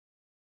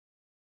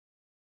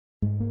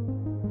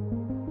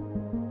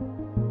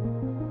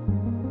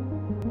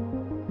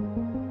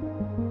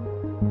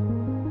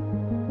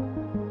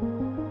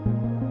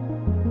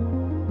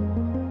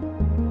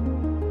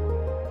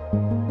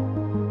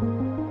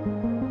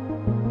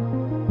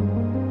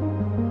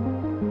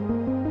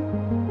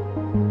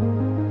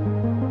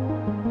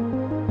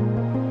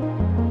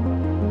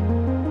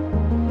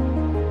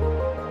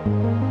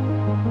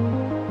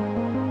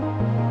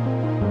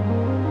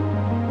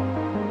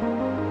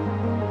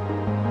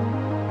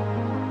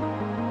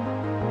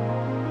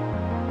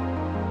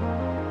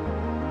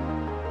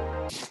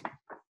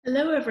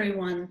Hello,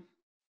 everyone.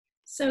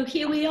 So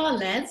here we are,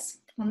 Les,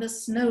 on the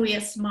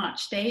snowiest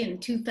March day in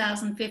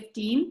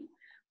 2015,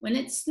 when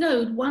it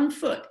snowed 1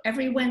 foot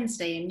every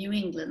Wednesday in New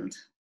England.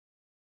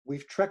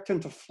 We've trekked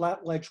into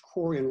Flat Ledge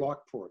Quarry in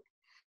Rockport,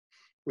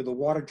 where the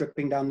water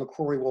dripping down the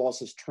quarry walls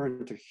has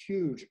turned into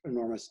huge,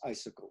 enormous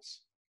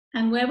icicles.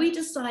 And where we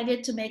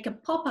decided to make a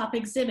pop-up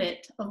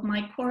exhibit of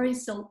my quarry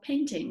silk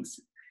paintings.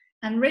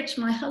 And Rich,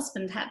 my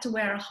husband, had to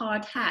wear a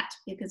hard hat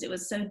because it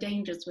was so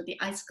dangerous with the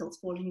icicles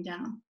falling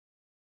down.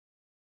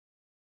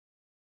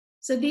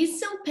 So these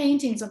silk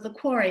paintings of the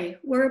quarry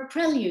were a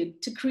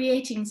prelude to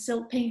creating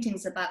silk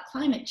paintings about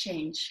climate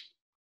change.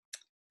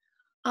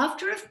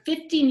 After a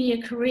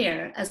 15-year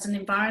career as an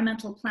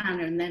environmental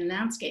planner and then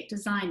landscape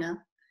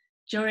designer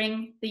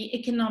during the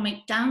economic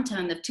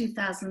downturn of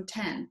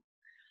 2010,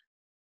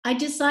 I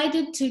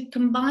decided to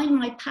combine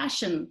my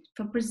passion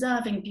for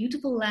preserving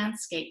beautiful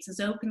landscapes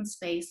as open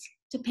space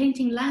to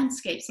painting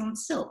landscapes on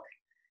silk.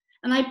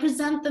 And I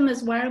present them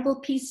as wearable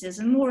pieces,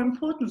 and more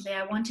importantly,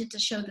 I wanted to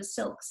show the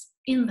silks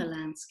in the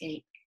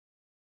landscape.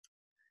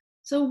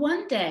 So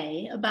one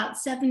day, about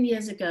 7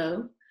 years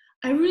ago,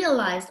 I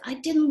realized I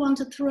didn't want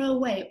to throw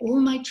away all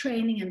my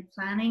training and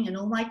planning and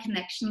all my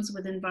connections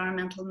with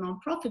environmental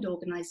nonprofit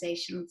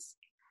organizations.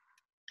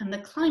 And the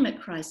climate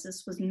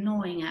crisis was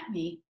gnawing at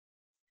me.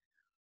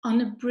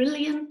 On a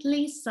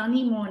brilliantly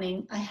sunny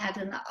morning, I had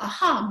an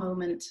aha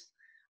moment.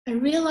 I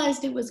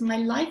realized it was my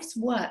life's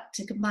work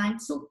to combine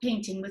silk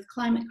painting with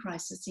climate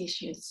crisis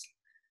issues.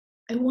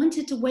 I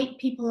wanted to wake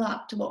people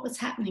up to what was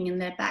happening in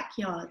their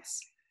backyards.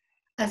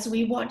 As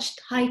we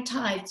watched high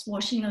tides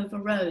washing over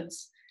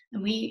roads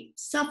and we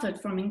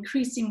suffered from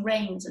increasing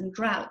rains and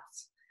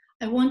droughts,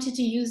 I wanted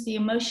to use the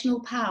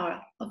emotional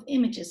power of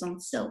images on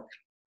silk.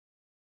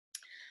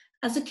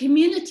 As a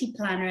community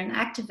planner and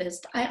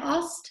activist, I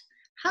asked,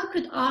 how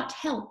could art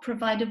help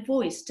provide a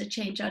voice to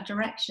change our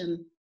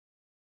direction?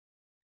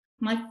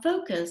 My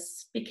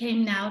focus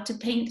became now to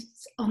paint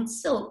on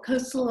silk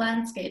coastal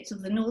landscapes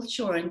of the North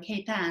Shore and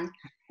Cape Ann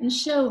and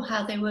show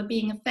how they were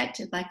being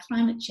affected by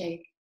climate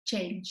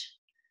change.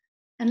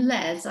 And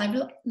Les, I've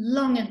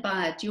long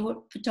admired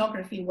your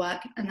photography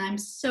work, and I'm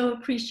so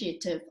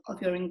appreciative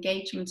of your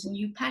engagement and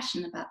your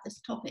passion about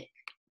this topic.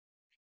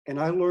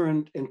 And I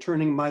learned in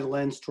turning my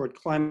lens toward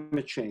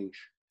climate change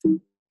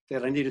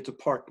that I needed to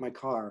park my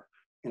car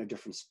in a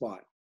different spot.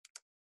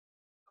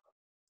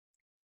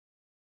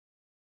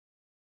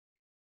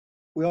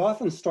 We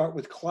often start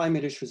with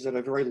climate issues at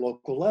a very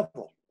local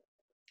level,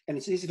 and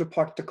it's easy to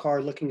park the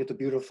car looking at the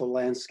beautiful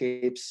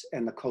landscapes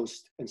and the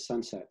coast and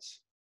sunsets.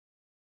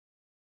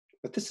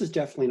 But this is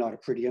definitely not a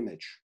pretty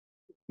image.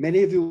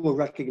 Many of you will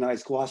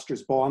recognize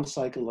Gloucester's bomb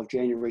cycle of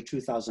January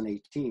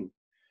 2018,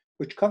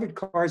 which covered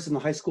cars in the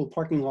high school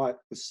parking lot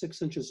with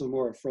 6 inches or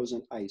more of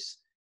frozen ice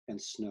and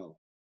snow.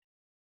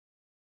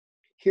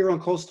 Here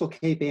on coastal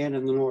Cape Ann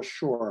and the North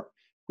Shore,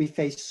 we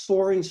face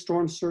soaring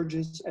storm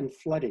surges and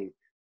flooding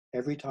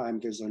every time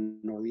there's a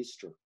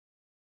nor'easter.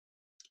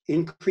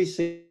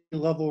 Increasing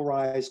level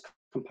rise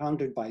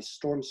compounded by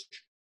storms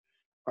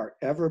are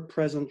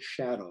ever-present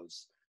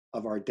shadows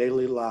of our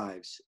daily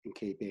lives in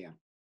Cape Ann.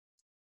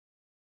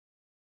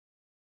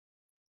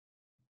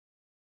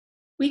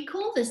 We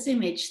call this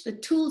image the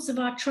tools of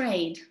our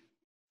trade.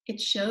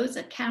 It shows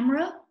a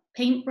camera,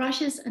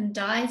 paintbrushes, and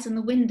dyes in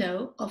the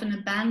window of an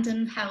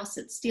abandoned house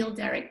at Steel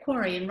Derrick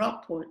Quarry in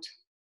Rockport.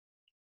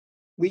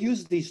 We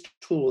use these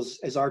tools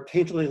as our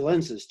painterly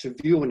lenses to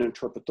view and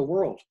interpret the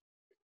world.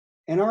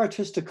 And our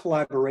artistic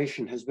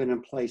collaboration has been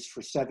in place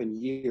for 7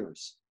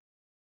 years.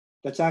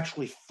 That's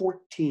actually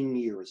 14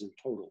 years in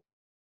total.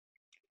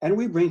 And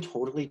we bring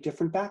totally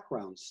different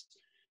backgrounds,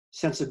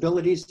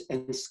 sensibilities,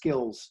 and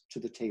skills to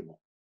the table.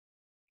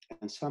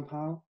 And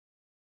somehow,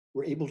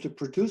 we're able to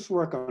produce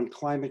work on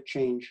climate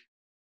change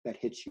that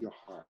hits your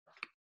heart.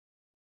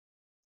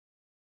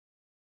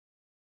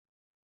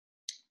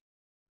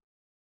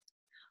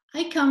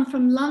 I come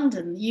from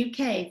London,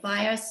 UK,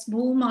 via a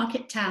small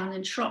market town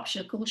in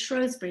Shropshire called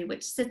Shrewsbury,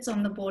 which sits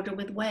on the border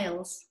with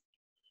Wales.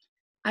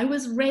 I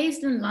was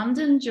raised in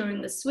London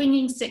during the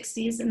swinging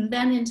 60s and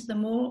then into the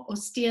more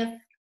austere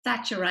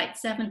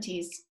Thatcherite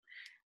 70s.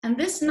 And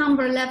this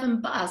number 11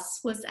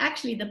 bus was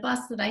actually the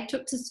bus that I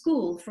took to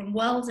school from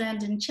World's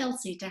End in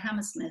Chelsea to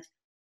Hammersmith.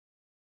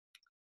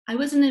 I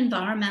was an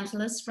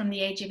environmentalist from the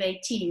age of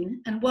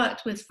 18 and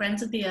worked with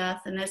Friends of the Earth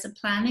and as a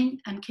planning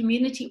and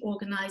community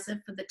organizer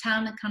for the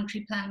Town and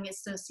Country Planning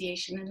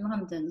Association in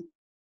London.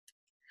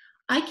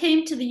 I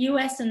came to the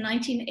US in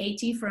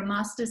 1980 for a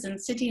master's in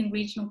city and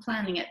regional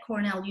planning at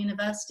Cornell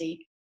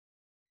University.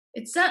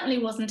 It certainly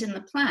wasn't in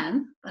the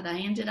plan, but I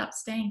ended up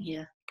staying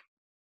here.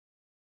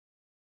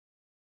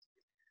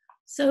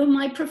 So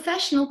my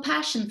professional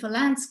passion for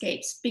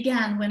landscapes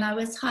began when I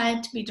was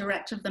hired to be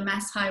director of the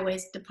Mass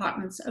Highways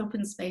Department's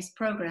Open Space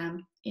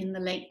program in the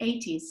late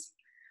 80s.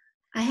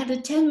 I had a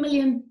 $10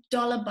 million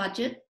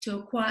budget to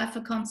acquire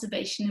for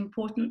conservation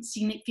important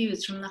scenic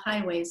views from the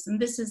highways, and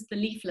this is the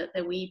leaflet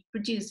that we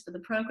produced for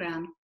the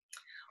program.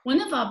 One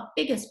of our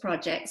biggest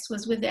projects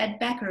was with Ed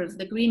Becker of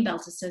the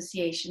Greenbelt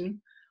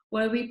Association,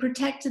 where we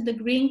protected the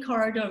green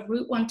corridor of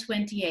Route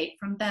 128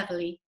 from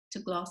Beverley to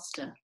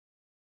Gloucester.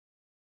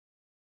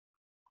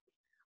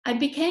 I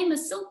became a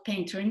silk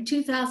painter in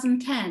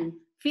 2010,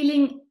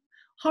 feeling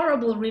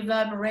horrible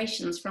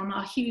reverberations from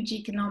our huge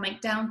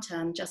economic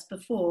downturn just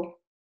before.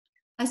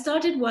 I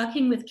started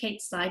working with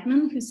Kate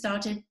Seidman, who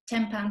started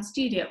 £10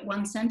 Studio at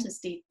 1 Centre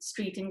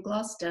Street in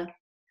Gloucester.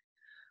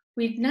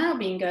 We've now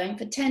been going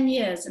for 10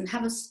 years and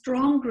have a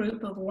strong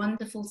group of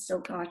wonderful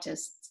silk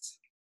artists.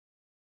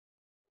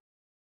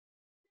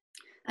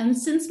 And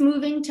since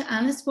moving to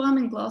Anisquam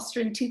in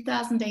Gloucester in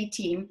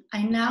 2018,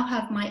 I now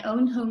have my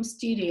own home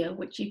studio,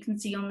 which you can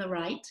see on the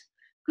right,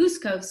 Goose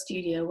Cove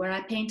Studio, where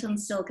I paint on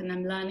silk and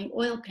I'm learning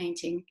oil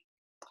painting.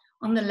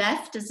 On the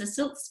left is a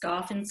silk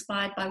scarf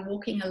inspired by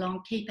walking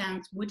along Cape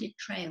Anne's wooded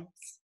trails.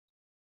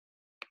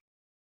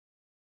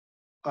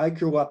 I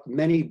grew up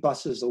many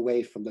buses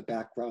away from the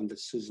background that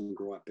Susan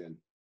grew up in.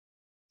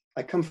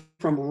 I come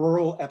from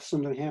rural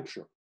Epsom, New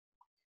Hampshire,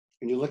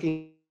 and you're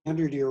looking at a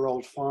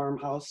 100-year-old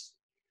farmhouse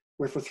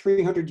where for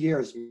 300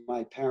 years,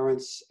 my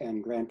parents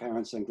and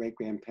grandparents and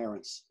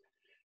great-grandparents,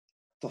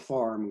 the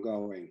farm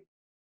going.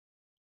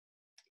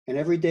 And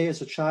every day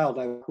as a child,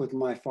 I worked with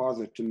my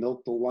father to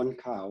milk the one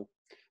cow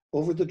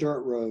over the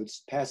dirt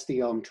roads, past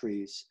the elm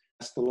trees,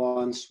 past the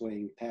lawn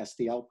swing, past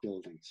the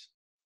outbuildings.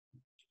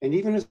 And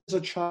even as a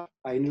child,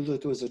 I knew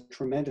that there was a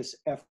tremendous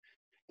effort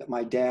that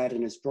my dad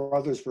and his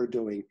brothers were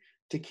doing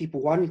to keep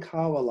one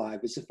cow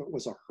alive as if it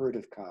was a herd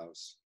of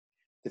cows.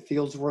 The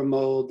fields were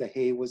mowed, the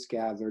hay was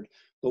gathered,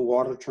 the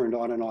water turned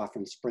on and off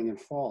in spring and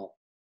fall.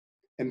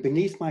 And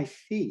beneath my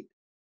feet,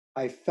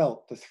 I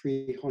felt the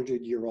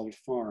 300-year-old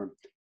farm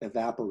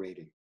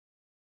evaporating.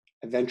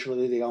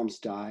 Eventually, the elms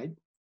died,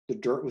 the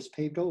dirt was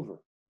paved over.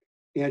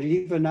 And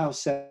even now,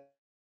 7 years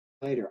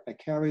later, I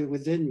carry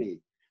within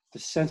me the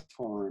sense of the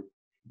farm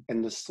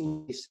and the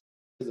slow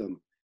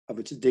rhythm of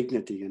its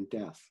dignity and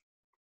death.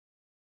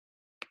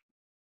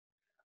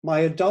 My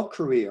adult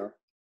career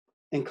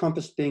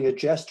encompassed being a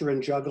jester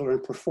and juggler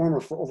and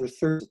performer for over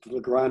 30 years at the Le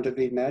Grand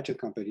David Magic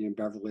Company in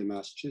Beverly,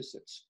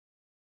 Massachusetts.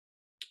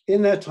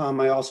 In that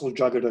time, I also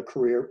juggled a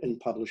career in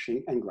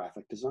publishing and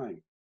graphic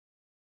design.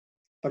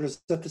 But it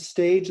was at the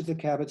stage of the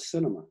Cabot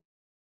Cinema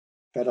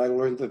that I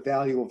learned the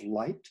value of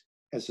light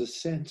as a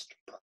sensed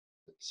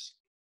presence,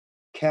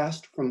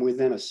 cast from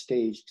within a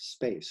staged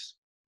space.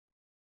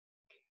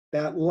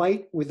 That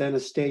light within a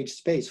staged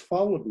space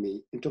followed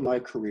me into my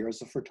career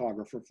as a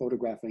photographer,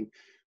 photographing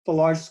the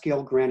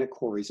large-scale granite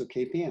quarries of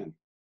Cape Ann.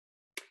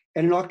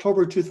 And in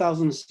October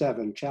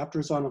 2007,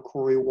 Chapters on a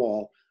Quarry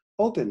Wall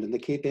opened in the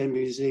Cape Ann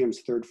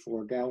Museum's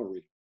third-floor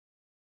gallery.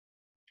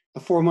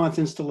 The 4-month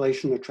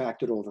installation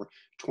attracted over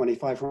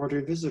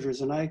 2,500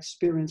 visitors, and I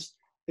experienced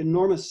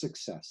enormous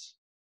success.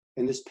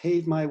 And this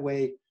paved my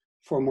way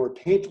for more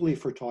painterly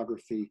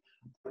photography,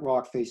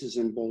 rock faces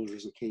and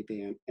boulders in Cape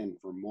Ann and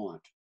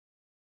Vermont.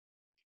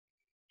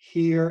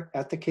 Here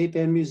at the Cape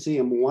Ann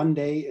Museum, one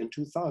day in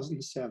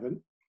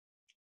 2007,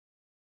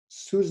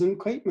 Susan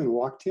Quateman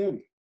walked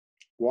in,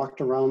 walked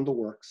around the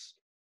works,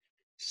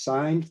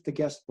 signed the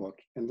guest book,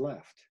 and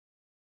left.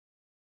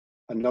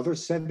 Another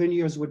 7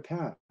 years would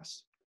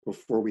pass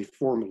before we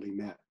formally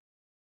met.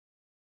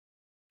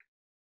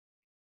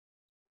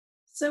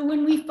 So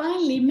when we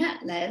finally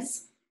met,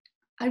 Les,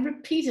 I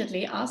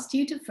repeatedly asked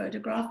you to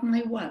photograph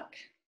my work.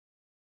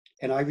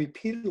 And I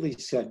repeatedly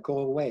said, go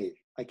away,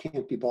 I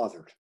can't be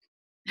bothered.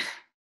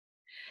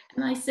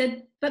 And I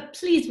said, but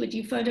please, would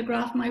you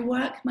photograph my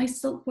work, my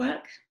silk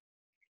work?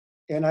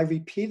 And I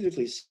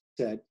repeatedly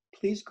said,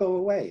 please go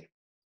away.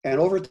 And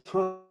over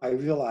time, I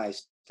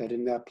realized that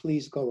in that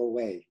please go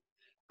away,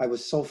 I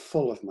was so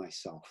full of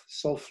myself,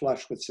 so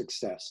flush with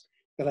success,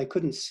 that I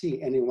couldn't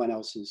see anyone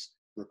else's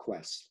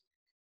requests.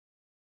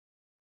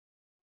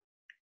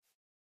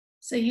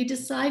 So you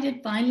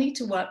decided finally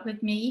to work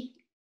with me?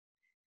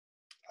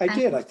 I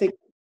did, I think,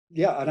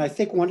 yeah, and I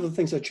think one of the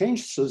things that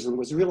changed, Susan,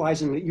 was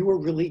realizing that you were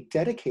really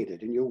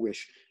dedicated in your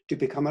wish to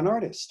become an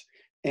artist.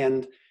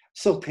 And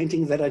silk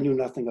painting that I knew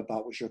nothing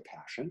about was your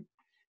passion.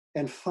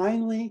 And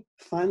finally,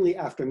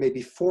 after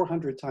maybe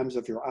 400 times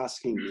of your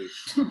asking me,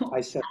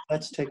 I said,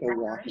 let's take a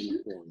walk in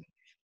the quarry.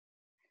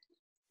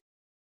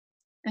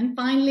 And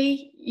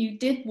finally, you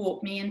did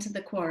walk me into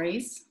the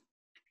quarries.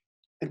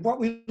 And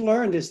what we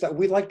learned is that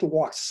we like to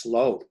walk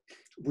slow.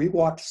 We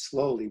walked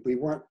slowly. We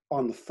weren't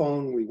on the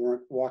phone. We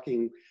weren't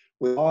walking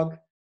with a dog.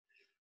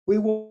 We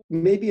walked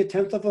maybe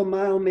 1/10 of a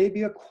mile,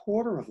 maybe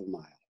 1/4 of a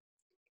mile.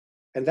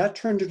 And that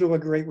turned into a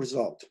great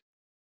result.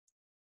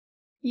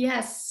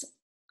 Yes,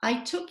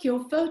 I took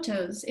your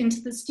photos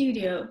into the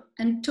studio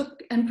and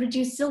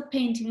produced silk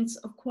paintings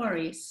of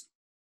quarries.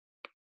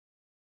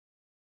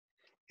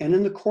 And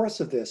in the course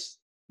of this,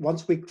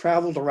 once we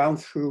traveled around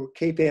through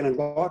Cape Ann and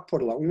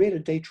Lockport a lot, we made a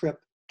day trip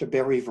to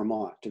Barrie,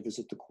 Vermont to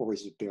visit the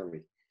quarries of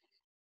Barrie.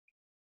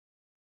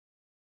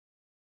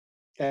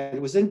 And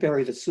it was in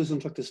Barrie that Susan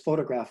took this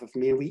photograph of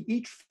me, and we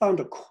each found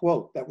a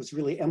quote that was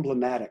really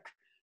emblematic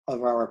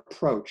of our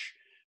approach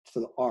to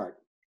the art.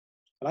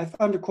 And I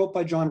found a quote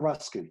by John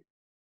Ruskin.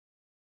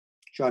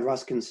 John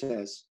Ruskin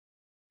says,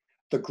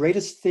 The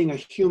greatest thing a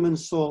human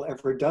soul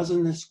ever does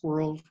in this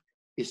world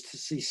is to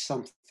see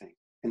something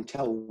and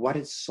tell what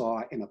it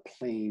saw in a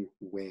plain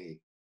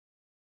way.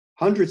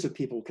 Hundreds of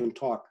people can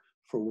talk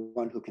for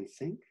one who can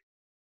think,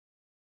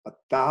 but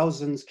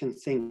thousands can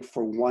think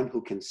for one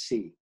who can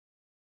see.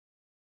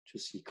 To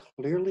see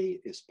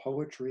clearly is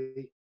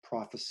poetry,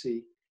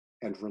 prophecy,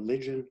 and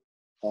religion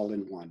all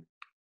in one.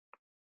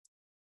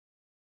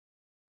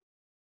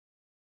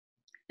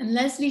 And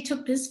Leslie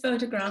took this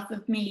photograph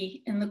of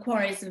me in the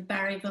quarries of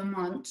Barry,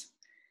 Vermont.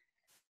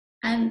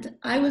 And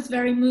I was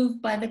very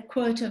moved by the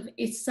quote of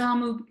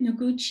Isamu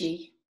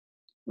Noguchi,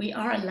 "We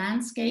are a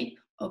landscape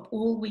of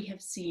all we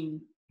have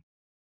seen."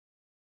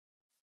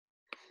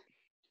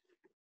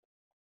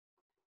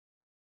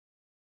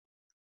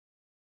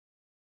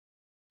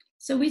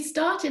 So we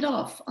started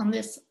off on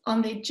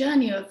the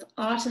journey of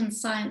art and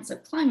science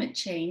of climate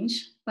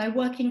change by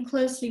working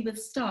closely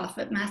with staff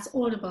at Mass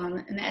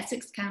Audubon and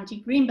Essex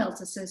County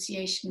Greenbelt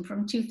Association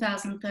from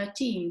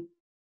 2013.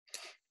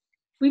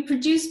 We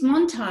produced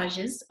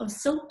montages of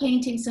silk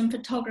paintings and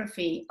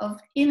photography of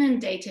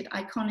inundated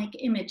iconic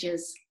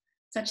images,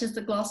 such as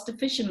the Gloucester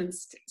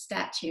fisherman's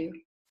statue,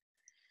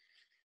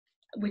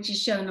 which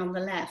is shown on the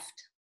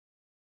left.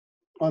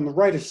 On the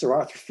right is Sir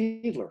Arthur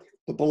Fiedler,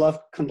 the beloved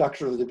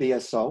conductor of the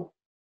BSO.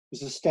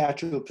 There's a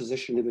statue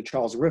positioned in the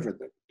Charles River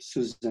that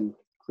Susan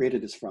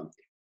created this from.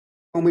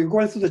 When we were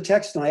going through the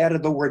text and I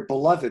added the word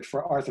beloved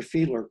for Arthur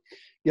Fiedler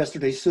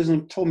yesterday,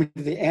 Susan told me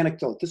the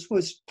anecdote. This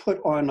was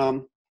put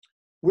on,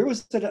 where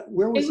was it? It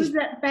was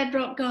at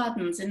Bedrock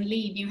Gardens in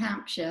Lee, New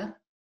Hampshire.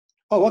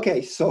 Oh,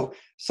 okay. So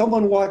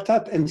someone walked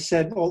up and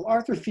said, well,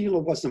 Arthur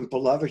Fiedler wasn't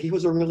beloved. He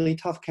was a really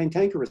tough,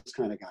 cantankerous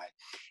kind of guy.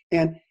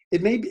 And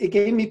it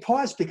gave me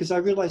pause because I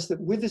realized that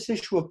with this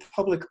issue of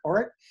public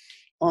art,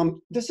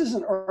 this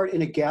isn't art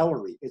in a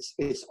gallery.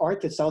 It's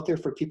art that's out there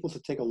for people to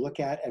take a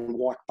look at and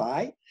walk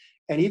by.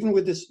 And even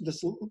with this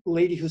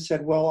lady who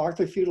said, well,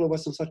 Arthur Fiedler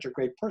wasn't such a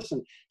great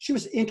person, she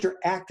was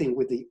interacting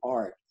with the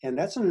art. And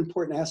that's an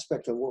important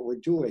aspect of what we're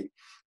doing,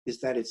 is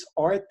that it's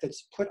art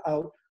that's put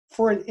out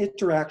for an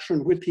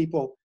interaction with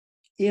people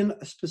in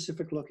a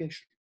specific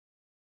location.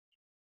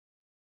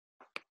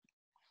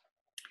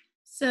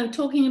 So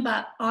talking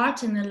about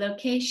art in a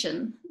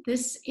location,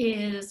 this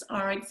is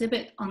our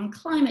exhibit on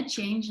climate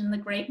change in the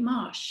Great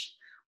Marsh,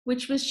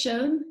 which was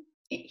shown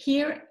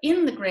here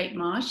in the Great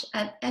Marsh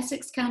at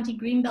Essex County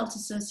Greenbelt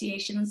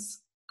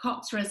Association's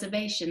Cox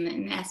Reservation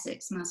in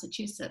Essex,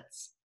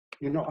 Massachusetts.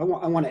 You know,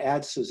 I want to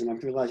add, Susan, I'm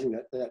realizing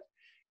that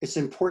it's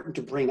important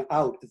to bring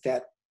out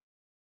that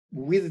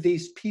with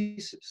these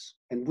pieces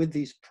and with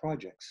these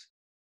projects,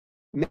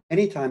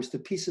 many times the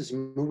pieces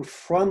move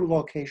from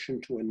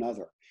location to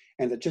another.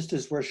 And that just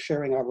as we're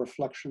sharing our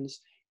reflections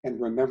and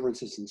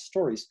remembrances and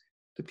stories,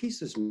 the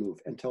pieces move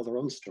and tell their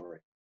own story.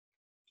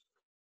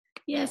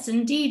 Yes,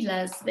 indeed,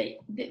 Les.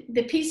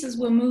 The pieces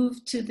were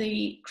moved to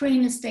the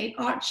Crane Estate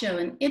Art Show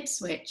in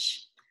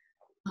Ipswich.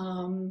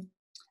 And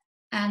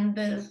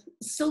the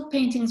silk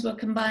paintings were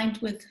combined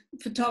with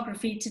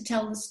photography to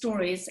tell the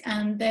stories.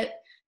 And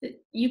that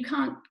you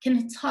can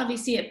hardly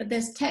see it, but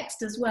there's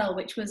text as well,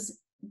 which was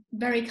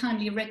very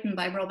kindly written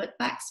by Robert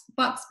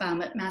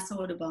Buxbaum at Mass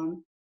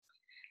Audubon.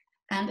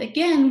 And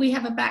again, we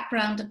have a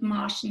background of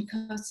marsh and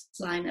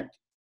coastline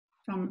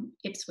from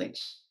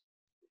Ipswich.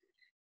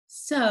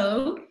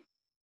 So,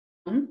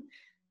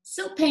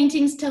 silk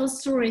paintings tell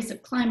stories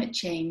of climate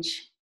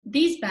change.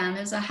 These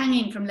banners are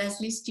hanging from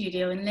Leslie's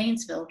studio in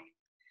Lanesville.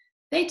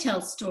 They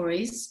tell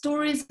stories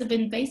of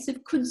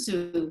invasive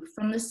kudzu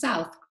from the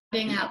south,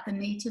 crowding out the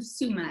native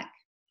sumac,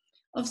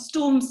 of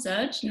storm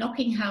surge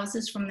knocking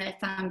houses from their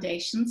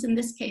foundations, in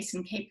this case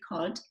in Cape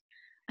Cod,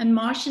 and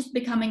marshes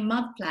becoming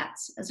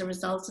mudflats as a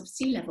result of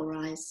sea level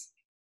rise.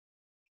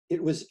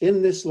 It was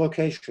in this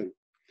location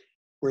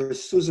where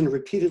Susan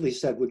repeatedly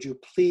said, would you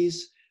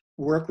please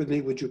work with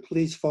me? Would you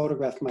please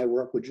photograph my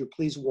work? Would you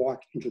please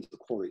walk into the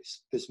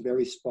quarries, this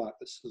very spot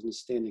that Susan's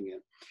standing in?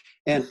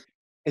 And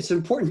it's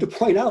important to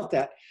point out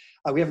that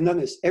we have done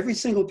this. Every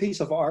single piece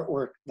of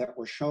artwork that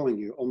we're showing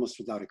you, almost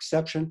without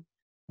exception,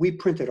 we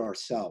printed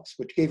ourselves,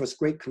 which gave us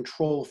great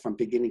control from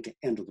beginning to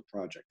end of the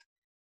project.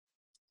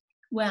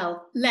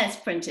 Well, Les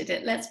printed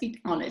it, let's be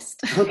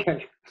honest.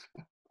 Okay.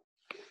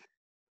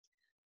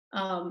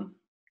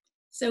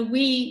 So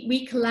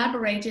we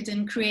collaborated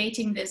in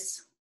creating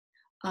this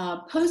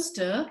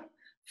poster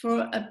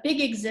for a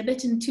big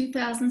exhibit in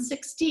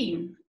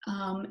 2016.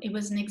 It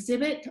was an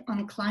exhibit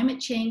on climate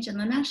change and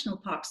the National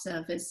Park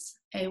Service,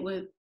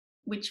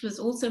 which was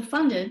also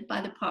funded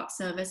by the Park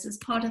Service as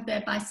part of their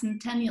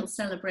bicentennial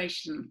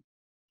celebration.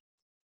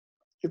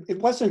 It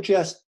wasn't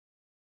just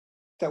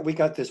that we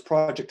got this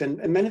project, and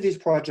many of these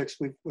projects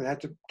we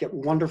had to get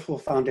wonderful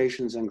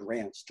foundations and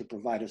grants to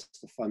provide us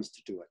the funds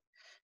to do it.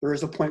 There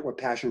is a point where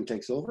passion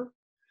takes over,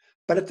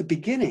 but at the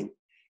beginning,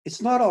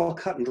 it's not all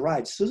cut and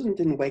dried. Susan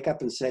didn't wake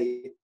up and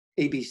say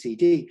A, B, C,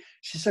 D.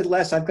 She said,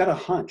 Les, I've got a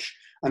hunch.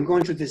 I'm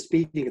going to this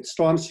meeting at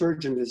Storm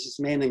Surge, and there's this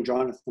man named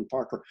Jonathan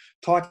Parker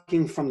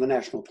talking from the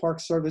National Park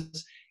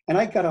Service, and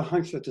I got a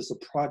hunch that there's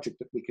a project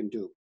that we can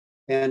do.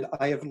 And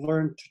I have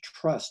learned to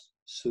trust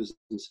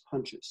Susan's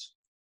hunches.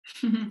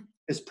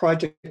 His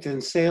project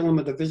in Salem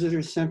at the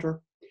Visitor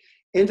Center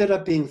ended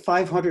up being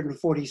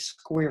 540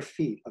 square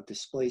feet of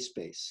display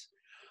space,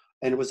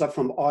 and it was up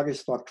from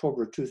August to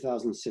October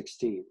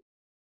 2016.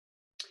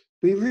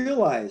 We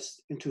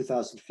realized in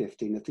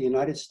 2015 that the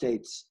United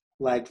States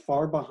lagged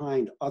far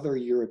behind other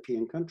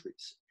European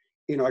countries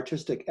in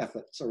artistic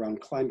efforts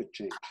around climate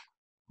change.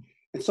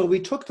 And so we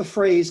took the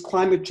phrase,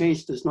 climate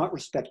change does not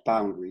respect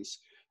boundaries,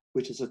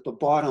 which is at the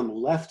bottom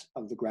left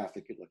of the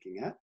graphic you're looking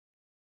at,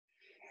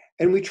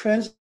 and we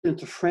translated it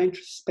into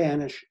French,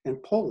 Spanish,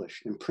 and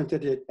Polish, and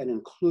printed it and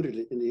included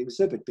it in the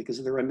exhibit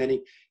because there are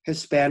many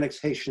Hispanics,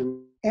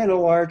 Haitians, and a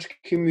large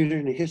community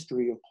and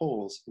history of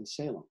Poles in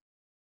Salem.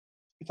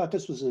 We thought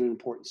this was an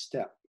important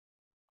step.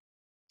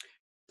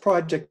 The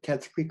project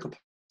had 3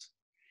 components.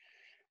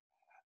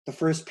 The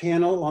first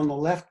panel on the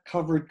left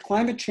covered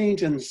climate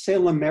change in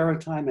Salem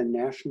Maritime and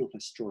National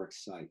Historic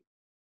Site.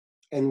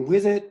 And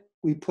with it,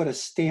 we put a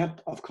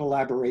stamp of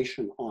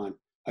collaboration on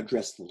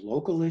address the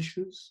local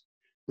issues,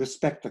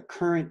 respect the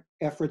current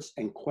efforts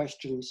and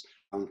questions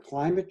on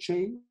climate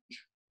change,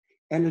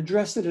 and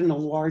address it in a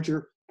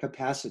larger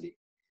capacity.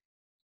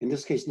 In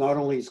this case, not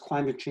only is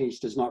climate change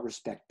does not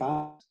respect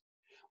boundaries,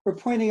 we're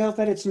pointing out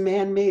that it's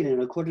man-made,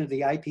 and according to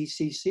the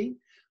IPCC,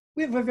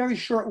 we have a very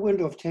short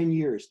window of 10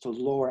 years to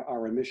lower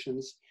our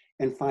emissions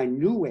and find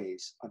new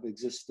ways of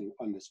existing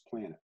on this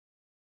planet.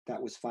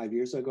 That was 5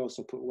 years ago,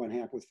 so put one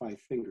hand with 5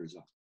 fingers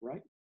up,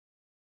 right?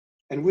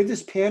 And with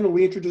this panel,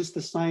 we introduced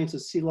the science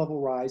of sea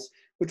level rise,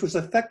 which was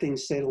affecting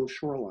Salem's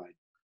shoreline,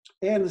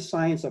 and the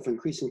science of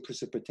increasing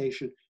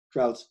precipitation,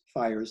 droughts,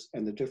 fires,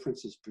 and the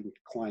differences between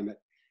climate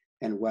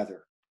and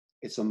weather.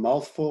 It's a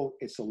mouthful,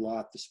 it's a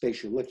lot. The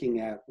space you're looking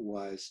at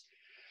was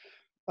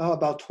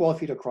about 12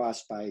 feet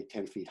across by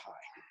 10 feet high.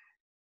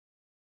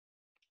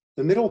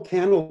 The middle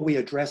panel, we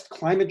addressed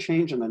climate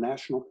change and the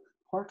National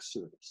Park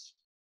Service,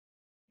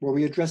 where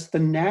we addressed the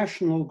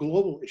national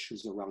global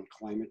issues around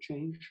climate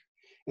change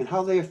and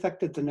how they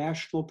affected the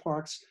national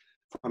parks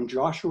from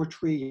Joshua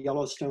Tree,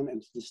 Yellowstone,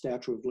 and to the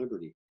Statue of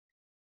Liberty.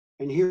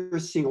 And here we're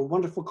seeing a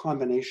wonderful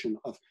combination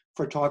of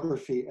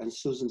photography and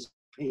Susan's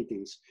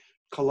paintings,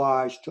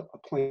 collage to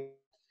point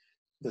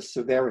the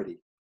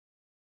severity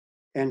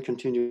and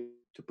continue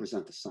to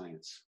present the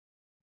science.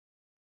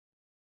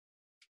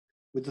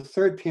 With the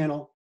third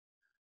panel,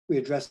 we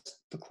addressed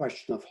the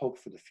question of hope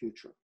for the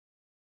future.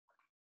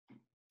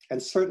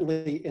 And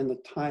certainly in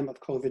the time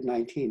of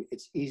COVID-19,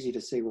 it's easy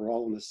to say we're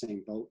all in the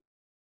same boat.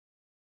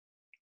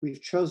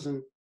 We've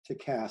chosen to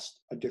cast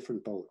a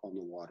different boat on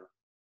the water.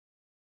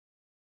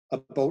 A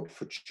boat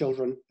for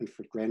children and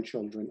for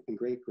grandchildren and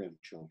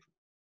great-grandchildren.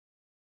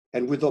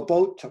 And with a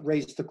boat to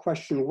raise the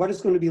question, what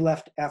is going to be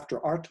left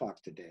after our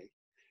talk today,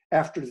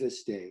 after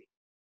this day,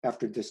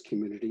 after this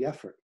community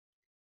effort?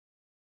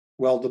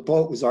 Well, the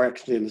boat was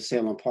actually in the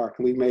Salem Park,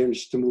 and we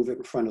managed to move it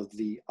in front of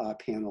the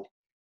panel.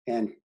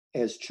 And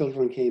as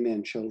children came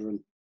in,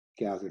 children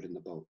gathered in the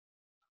boat.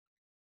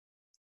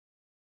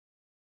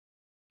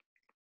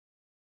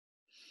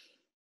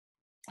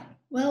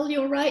 Well,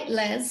 you're right,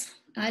 Les.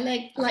 I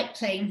like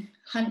playing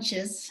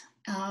hunches.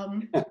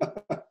 And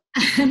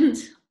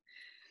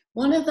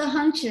one of the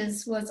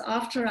hunches was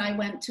after I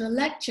went to a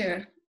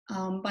lecture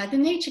by the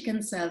Nature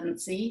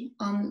Conservancy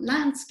on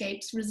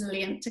landscapes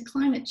resilient to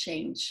climate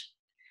change.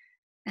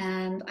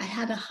 And I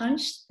had a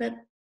hunch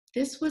that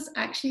this was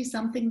actually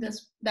something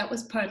that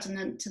was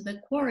pertinent to the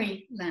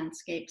quarry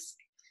landscapes.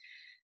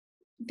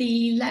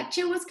 The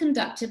lecture was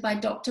conducted by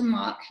Dr.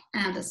 Mark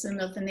Anderson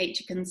of the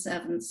Nature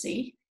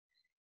Conservancy.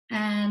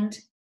 And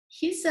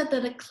he said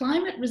that a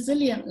climate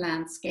resilient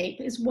landscape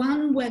is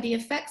one where the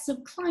effects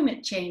of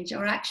climate change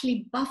are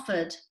actually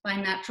buffered by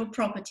natural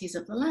properties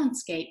of the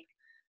landscape.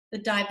 The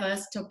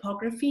diverse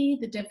topography,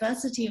 the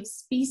diversity of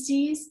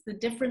species, the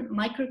different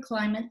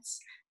microclimates,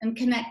 and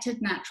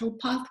connected natural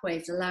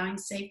pathways allowing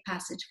safe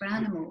passage for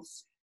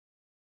animals.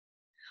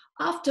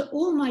 After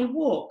all my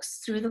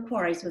walks through the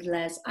quarries with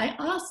Les, I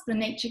asked the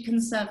Nature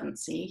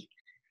Conservancy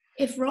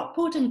if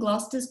Rockport and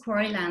Gloucester's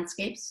quarry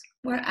landscapes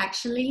were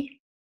actually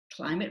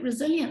climate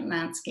resilient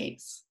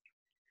landscapes.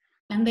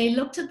 And they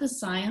looked at the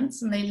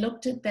science and they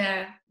looked at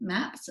their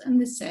maps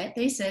and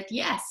they said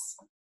yes.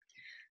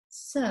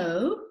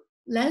 So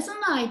Les and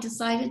I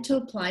decided to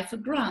apply for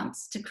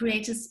grants to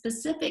create a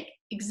specific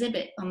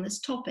exhibit on this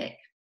topic.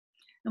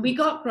 And we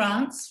got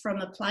grants from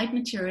Applied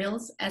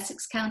Materials,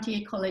 Essex County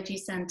Ecology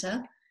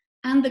Centre,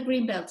 and the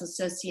Greenbelt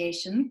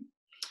Association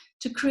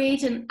to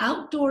create an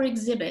outdoor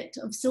exhibit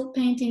of silk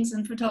paintings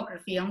and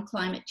photography on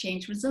climate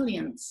change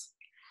resilience.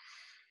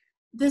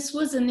 This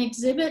was an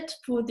exhibit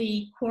for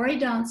the Quarry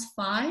Dance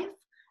 5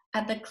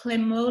 at the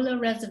Klemola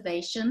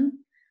Reservation,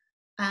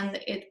 and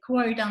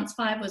Quarry Dance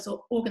 5 was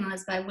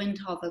organized by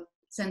Windhover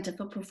Centre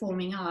for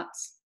Performing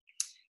Arts.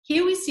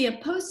 Here we see a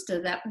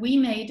poster that we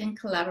made in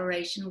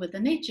collaboration with the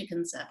Nature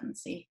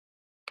Conservancy.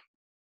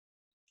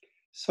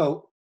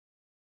 So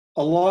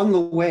along the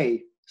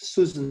way,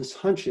 Susan's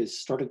hunches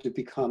started to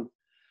become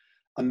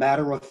a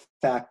matter of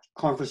fact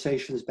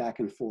conversations back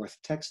and forth,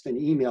 text and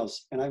emails,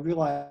 and I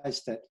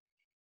realized that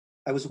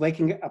I was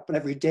waking up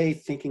every day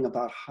thinking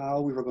about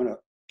how we were going to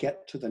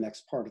get to the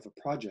next part of the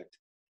project,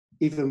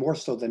 even more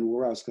so than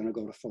where I was going to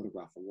go to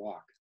photograph a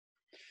walk.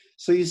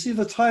 So you see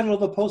the title of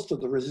the poster,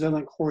 The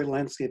Resilient Quarry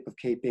Landscape of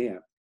Cape Ann.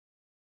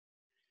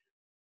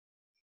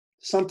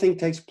 Something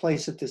takes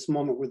place at this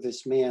moment with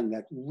this man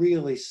that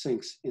really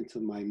sinks into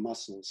my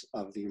muscles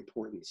of the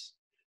importance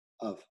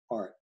of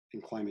art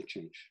and climate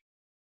change.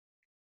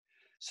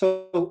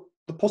 So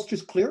the poster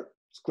is clear,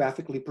 it's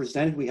graphically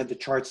presented. We had the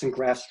charts and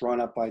graphs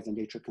drawn up by the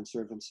Nature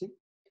Conservancy.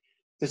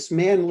 This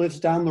man lives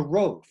down the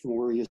road from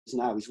where he is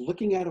now. He's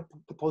looking at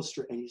the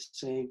poster and he's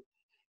saying,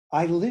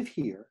 I live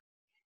here.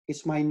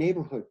 It's my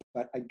neighborhood,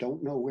 but I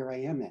don't know where I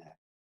am at.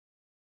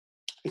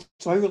 And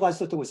so I realized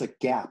that there was a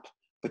gap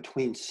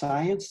between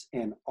science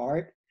and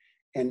art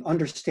and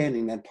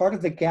understanding. And part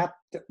of the gap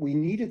that we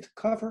needed to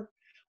cover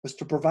was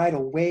to provide a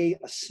way,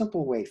 a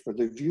simple way for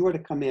the viewer to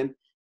come in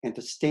and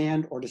to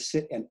stand or to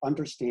sit and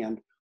understand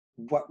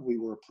what we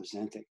were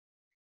presenting.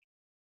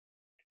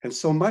 And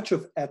so much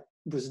of it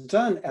was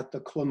done at the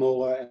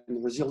Clamola and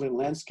the Resilient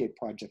Landscape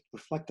Project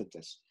reflected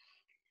this.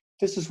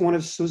 This is one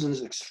of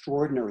Susan's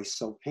extraordinary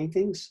silk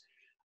paintings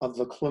of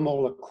the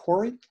Clamola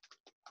quarry,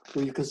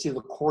 where you can see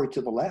the quarry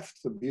to the left,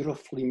 the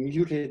beautifully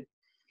muted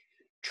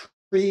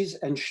trees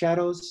and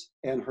shadows,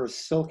 and her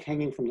silk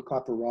hanging from the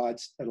copper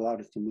rods that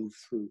allowed it to move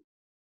through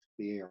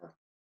the air.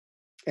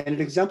 And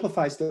it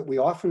exemplifies that we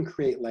often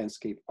create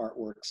landscape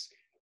artworks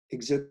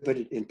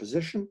exhibited in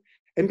position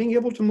and being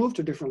able to move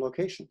to different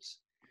locations.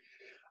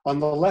 On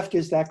the left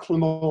is that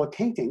Clamola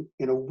painting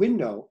in a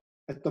window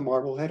at the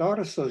Marblehead Art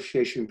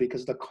Association,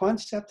 because the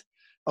concept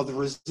of the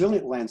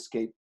resilient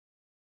landscape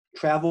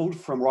traveled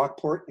from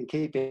Rockport and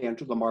Cape Ann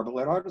to the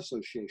Marblehead Art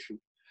Association,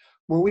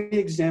 where we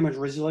examined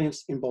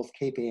resilience in both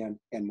Cape Ann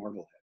and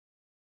Marblehead.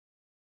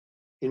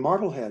 In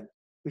Marblehead,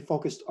 we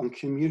focused on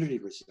community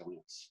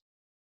resilience,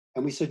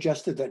 and we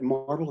suggested that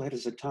Marblehead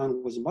as a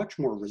town was much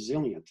more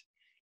resilient,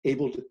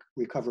 able to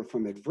recover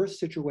from adverse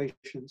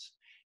situations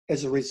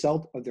as a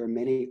result of their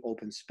many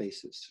open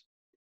spaces.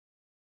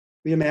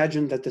 We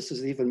imagine that this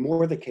is even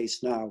more the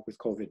case now with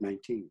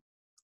COVID-19.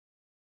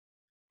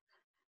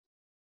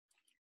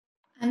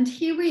 And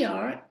here we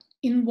are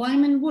in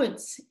Wyman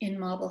Woods in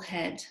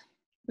Marblehead,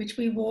 which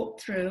we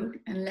walked through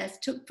and Les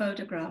took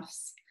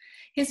photographs.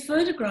 His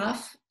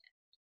photograph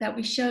that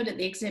we showed at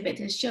the exhibit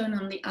is shown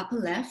on the upper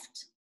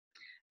left.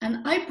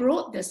 And I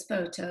brought this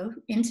photo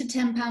into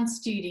 10 Pound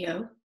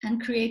Studio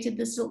and created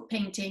the silk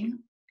painting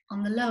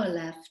on the lower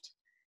left.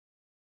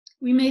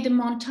 We made a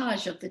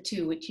montage of the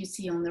two, which you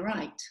see on the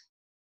right.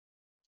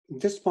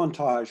 This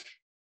montage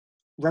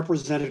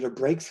represented a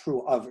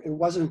breakthrough of, it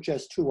wasn't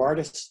just two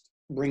artists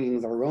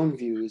bringing their own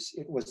views,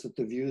 it was that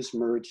the views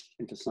merged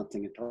into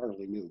something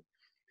entirely new.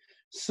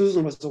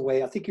 Susan was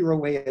away, I think you were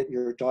away at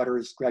your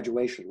daughter's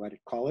graduation, right, at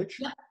college?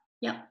 Yeah,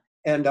 yeah.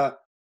 And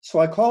so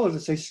I called her to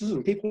say,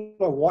 Susan, people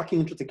are walking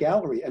into the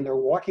gallery and they're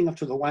walking up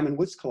to the Wyman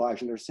Woods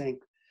collage and they're saying,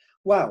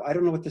 wow, I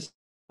don't know what this is,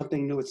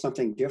 something new, it's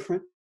something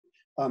different.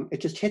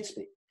 It just hits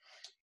me.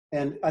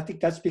 And I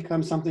think that's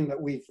become something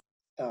that we've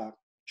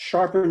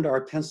sharpened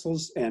our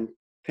pencils and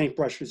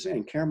paintbrushes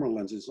and camera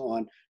lenses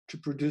on to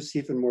produce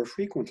even more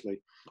frequently.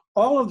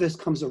 All of this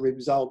comes as a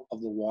result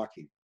of the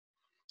walking.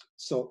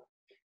 So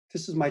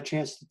this is my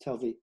chance to tell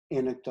the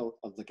anecdote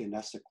of the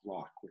Gnessic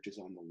Rock, which is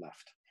on the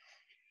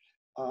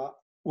left.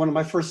 One of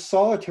my first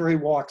solitary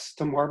walks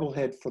to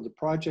Marblehead for the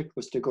project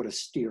was to go to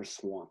Steer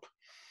Swamp.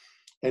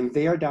 And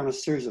there, down a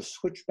series of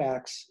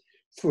switchbacks,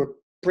 through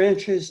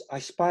branches, I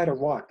spied a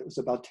rock that was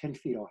about 10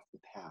 feet off the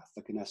path,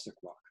 the Gnessic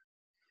Rock.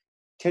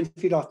 10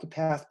 feet off the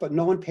path, but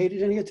no one paid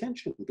it any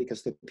attention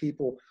because the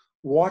people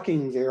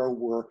walking there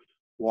were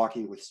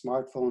walking with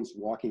smartphones,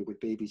 walking with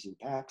babies in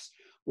packs,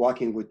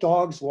 walking with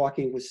dogs,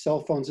 walking with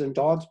cell phones and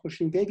dogs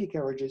pushing baby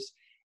carriages,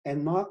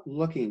 and not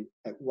looking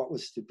at what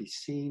was to be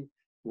seen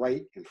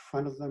right in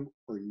front of them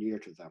or near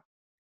to them.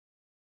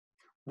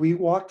 We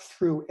walked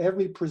through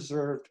every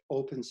preserved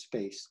open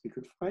space we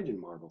could find in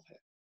Marblehead.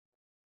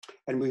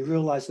 And we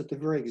realized that the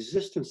very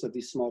existence of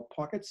these small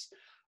pockets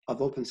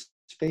of open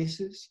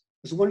spaces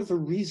was one of the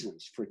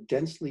reasons for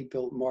densely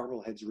built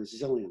Marblehead's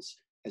resilience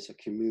as a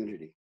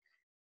community.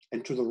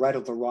 And to the right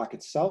of the rock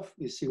itself,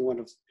 you see one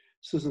of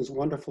Susan's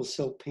wonderful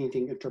silk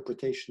painting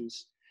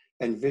interpretations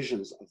and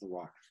visions of the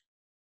rock.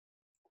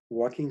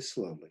 Walking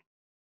slowly.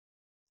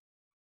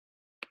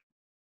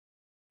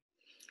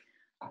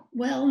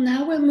 Well,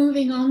 now we're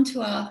moving on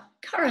to our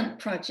current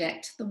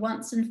project, the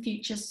Once and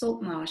Future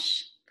Salt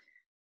Marsh.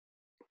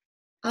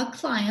 Our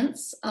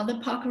clients are the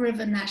Parker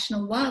River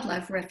National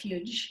Wildlife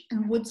Refuge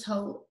and Woods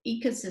Hole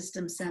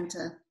Ecosystem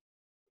Center.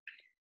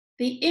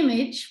 The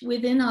image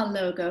within our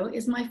logo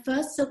is my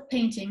first silk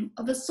painting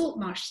of a salt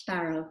marsh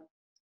sparrow,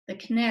 the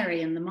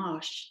canary in the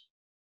marsh.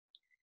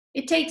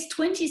 It takes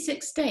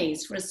 26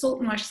 days for a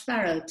salt marsh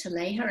sparrow to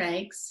lay her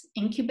eggs,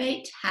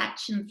 incubate,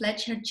 hatch, and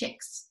fledge her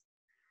chicks.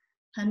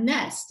 Her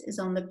nest is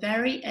on the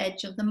very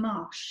edge of the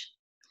marsh.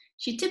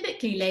 She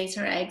typically lays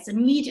her eggs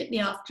immediately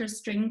after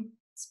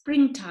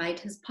springtide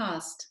has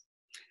passed.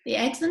 The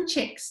eggs and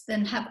chicks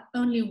then have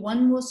only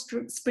one more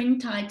spring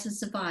tide to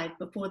survive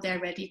before they're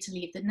ready to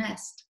leave the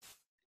nest.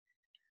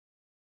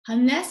 Her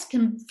nest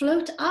can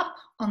float up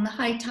on the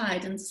high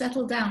tide and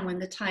settle down when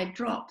the tide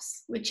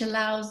drops, which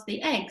allows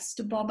the eggs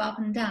to bob up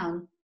and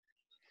down.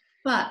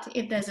 But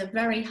if there's a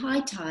very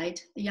high tide,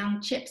 the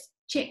young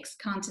chicks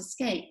can't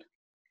escape.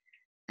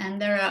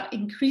 And there are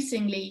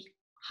increasingly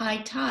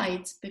high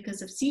tides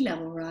because of sea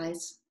level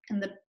rise.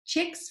 And the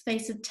chicks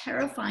face a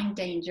terrifying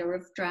danger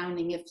of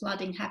drowning if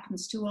flooding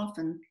happens too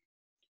often.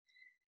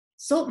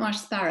 Salt marsh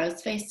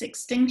sparrows face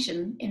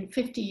extinction in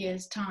 50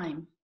 years'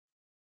 time.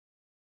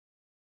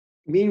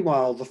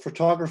 Meanwhile, the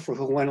photographer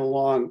who went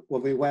along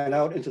when we went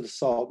out into the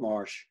salt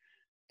marsh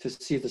to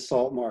see the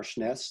salt marsh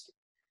nest,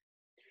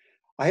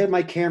 I had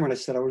my camera and I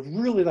said, I would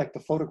really like to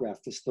photograph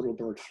this little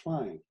bird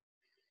flying.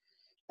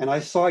 And I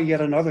saw yet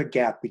another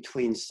gap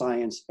between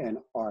science and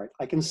art.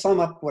 I can sum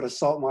up what a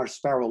salt marsh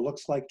sparrow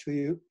looks like to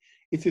you.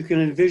 If you can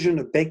envision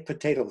a baked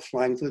potato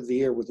flying through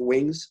the air with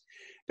wings,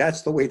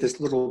 that's the way this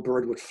little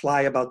bird would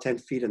fly about 10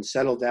 feet and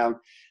settle down.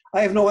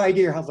 I have no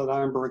idea how the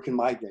darn bird can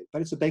migrate,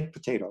 but it's a baked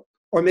potato.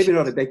 Or maybe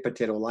not a baked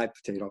potato, a live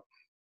potato.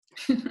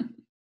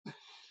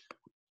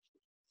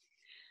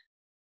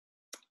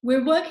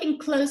 We're working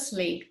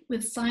closely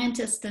with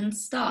scientists and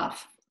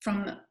staff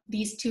from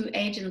these two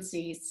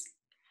agencies.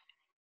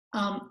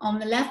 On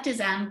the left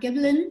is Anne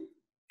Giblin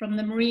from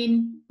the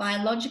Marine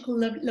Biological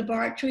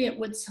Laboratory at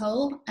Woods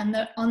Hole, and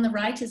on the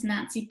right is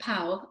Nancy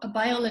Powell, a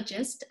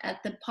biologist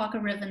at the Parker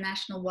River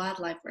National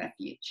Wildlife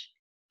Refuge.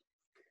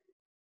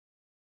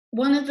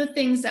 One of the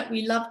things that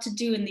we love to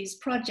do in these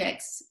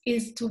projects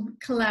is to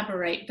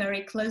collaborate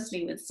very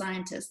closely with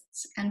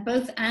scientists, and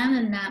both Anne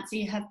and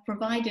Nancy have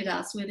provided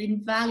us with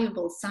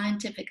invaluable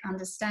scientific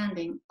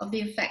understanding of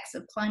the effects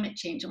of climate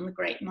change on the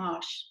Great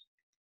Marsh,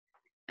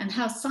 and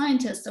how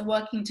scientists are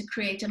working to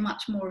create a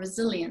much more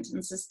resilient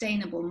and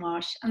sustainable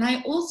marsh. And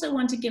I also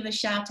want to give a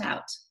shout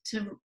out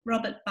to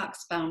Robert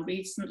Buxbaum,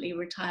 recently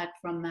retired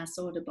from Mass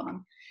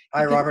Audubon.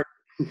 Hi, Robert.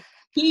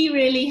 He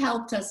really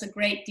helped us a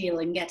great deal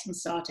in getting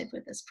started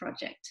with this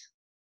project.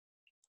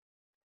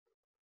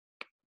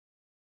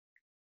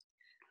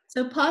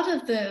 So part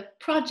of the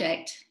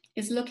project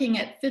is looking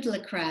at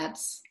fiddler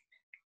crabs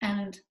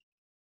and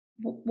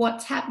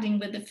what's happening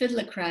with the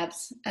fiddler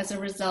crabs as a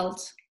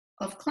result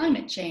of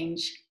climate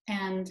change.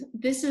 And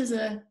this is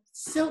a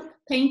silk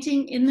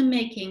painting in the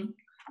making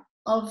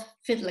of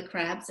fiddler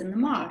crabs in the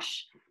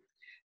marsh.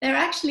 They're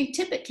actually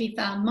typically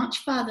found much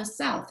farther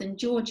south in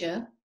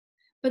Georgia,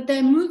 but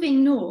they're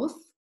moving north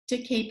to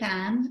Cape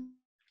Ann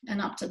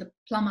and up to the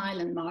Plum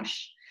Island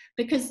marsh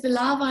because the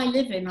larvae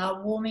live in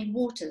our warming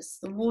waters.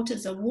 The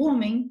waters are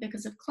warming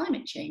because of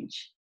climate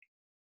change.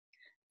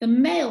 The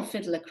male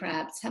fiddler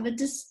crabs have a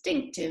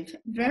distinctive,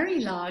 very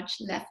large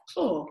left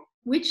claw,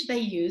 which they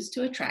use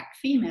to attract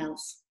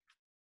females.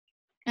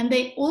 And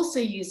they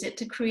also use it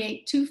to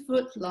create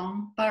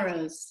 2-foot-long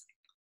burrows.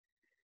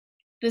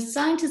 The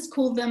scientists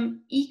call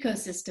them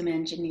ecosystem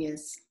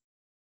engineers.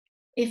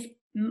 If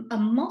a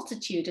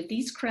multitude of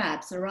these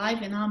crabs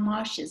arrive in our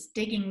marshes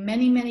digging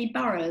many, many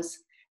burrows,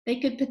 they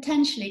could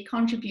potentially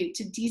contribute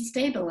to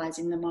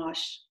destabilizing the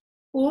marsh,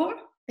 or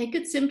they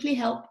could simply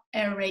help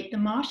aerate the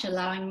marsh,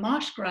 allowing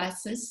marsh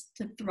grasses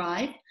to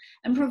thrive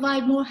and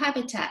provide more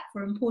habitat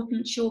for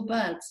important shore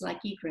birds like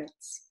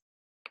egrets.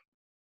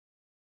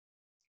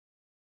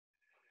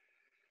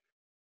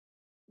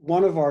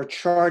 One of our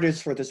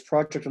charters for this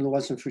project on the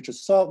Western Future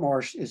Salt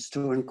Marsh is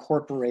to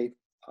incorporate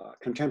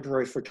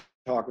contemporary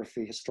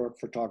photography, historic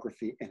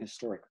photography, and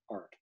historic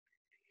art.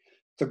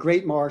 The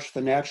Great Marsh,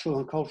 the Natural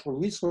and Cultural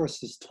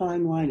Resources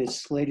timeline is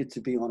slated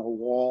to be on a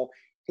wall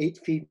 8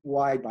 feet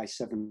wide by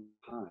 7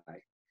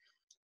 high.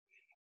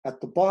 At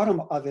the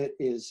bottom of it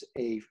is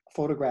a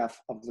photograph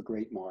of the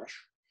Great Marsh.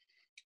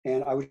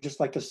 And I would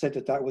just like to say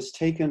that that was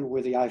taken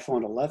with the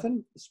iPhone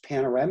 11. It's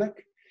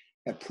panoramic.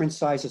 At print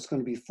size, it's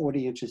going to be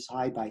 40 inches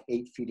high by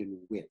 8 feet in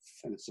width,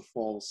 and it's a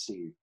fall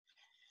scene.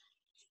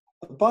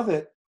 Above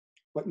it,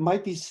 what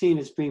might be seen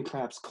as being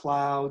perhaps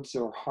clouds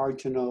or hard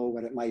to know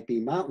what it might be,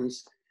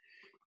 mountains,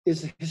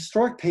 is a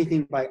historic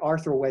painting by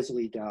Arthur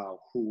Wesley Dow,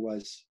 who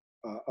was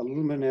a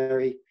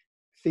luminary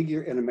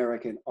figure in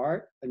American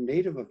art, a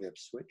native of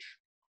Ipswich.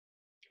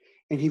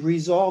 And he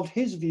resolved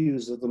his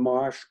views of the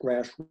marsh,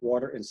 grass,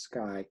 water, and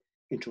sky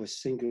into a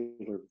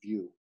singular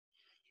view.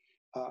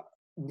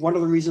 One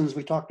of the reasons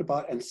we talked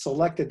about and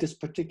selected this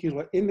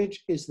particular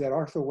image is that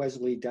Arthur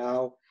Wesley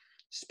Dow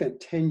spent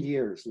 10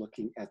 years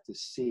looking at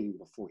this scene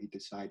before he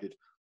decided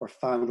or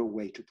found a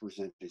way to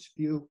present his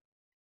view.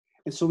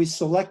 And so we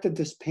selected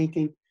this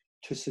painting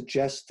to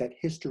suggest that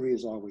history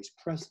is always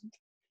present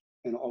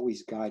and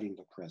always guiding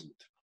the present.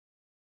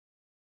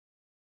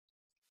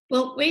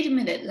 Well, wait a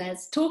minute,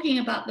 Les. Talking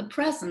about the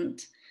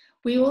present,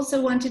 we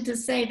also wanted to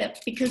say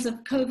that because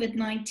of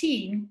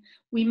COVID-19,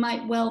 we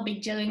might well be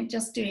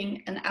just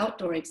doing an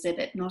outdoor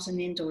exhibit, not an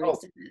indoor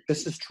exhibit.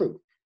 This is true.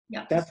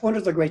 Yeah. That's one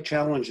of the great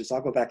challenges.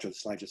 I'll go back to the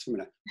slide just for a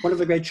minute. One of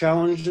the great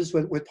challenges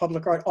with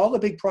public art, all the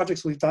big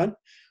projects we've done,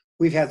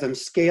 we've had them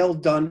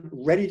scaled, done,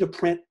 ready to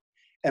print,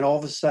 and all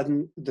of a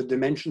sudden the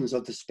dimensions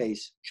of the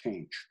space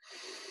change.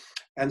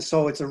 And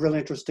so it's a really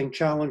interesting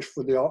challenge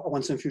for the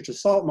Once and Future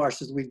Salt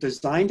Marshes. We've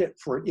designed it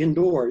for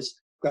indoors,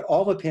 got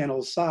all the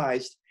panels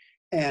sized,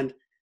 and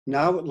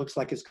now it looks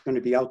like it's going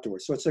to be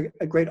outdoors. So it's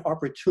a great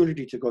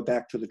opportunity to go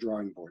back to the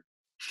drawing board.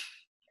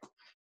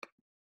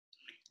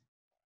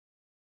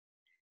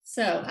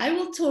 So I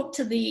will talk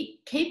to the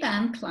Cape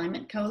Ann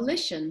Climate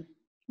Coalition,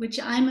 which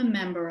I'm a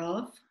member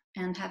of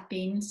and have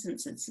been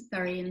since its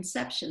very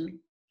inception,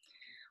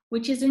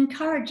 which is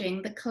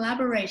encouraging the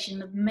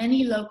collaboration of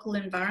many local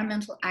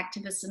environmental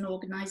activists and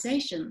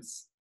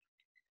organizations.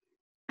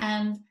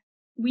 And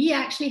we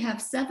actually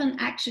have 7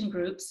 action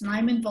groups, and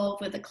I'm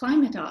involved with a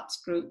climate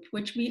arts group,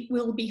 which we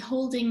will be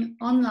holding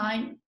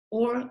online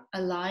or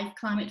a live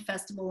climate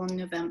festival on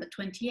November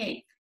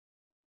 28th.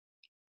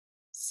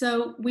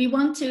 So we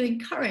want to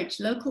encourage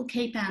local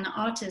Cape Ann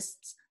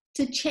artists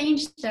to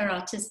change their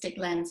artistic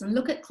lens and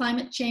look at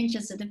climate change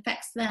as it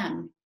affects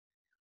them,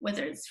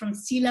 whether it's from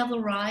sea level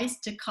rise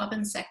to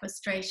carbon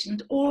sequestration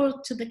or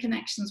to the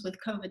connections with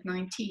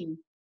COVID-19.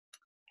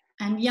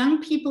 And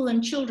young people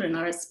and children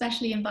are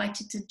especially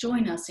invited to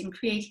join us in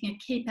creating a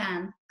Cape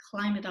Ann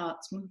climate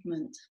arts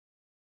movement.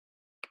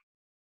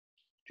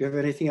 Do you have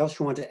anything else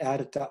you want to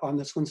add on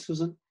this one,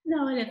 Susan?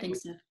 No, I don't think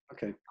so.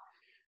 Okay.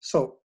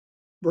 So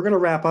we're going to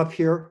wrap up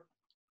here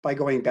by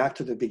going back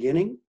to the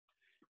beginning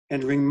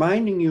and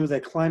reminding you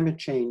that climate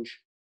change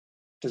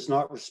does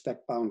not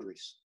respect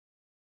boundaries.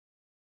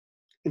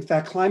 In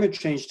fact, climate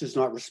change does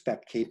not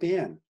respect Cape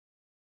Ann.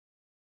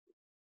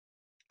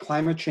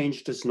 Climate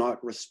change does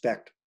not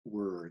respect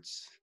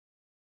words.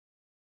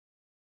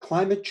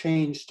 Climate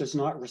change does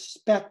not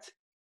respect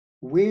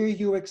where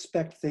you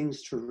expect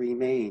things to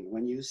remain.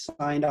 When you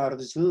signed out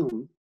of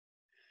Zoom,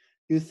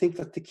 you think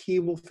that the key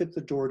will fit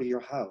the door to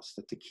your house,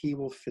 that the key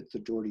will fit the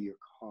door to your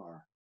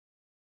car.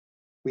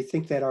 We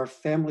think that our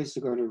families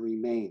are going to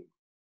remain.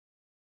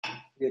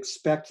 We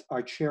expect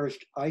our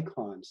cherished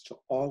icons to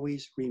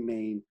always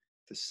remain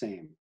the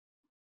same.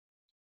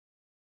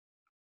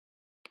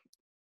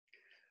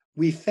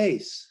 We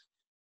face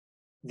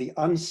the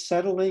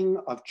unsettling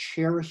of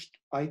cherished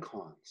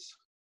icons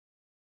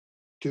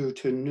due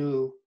to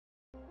new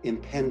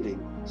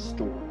impending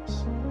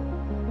storms.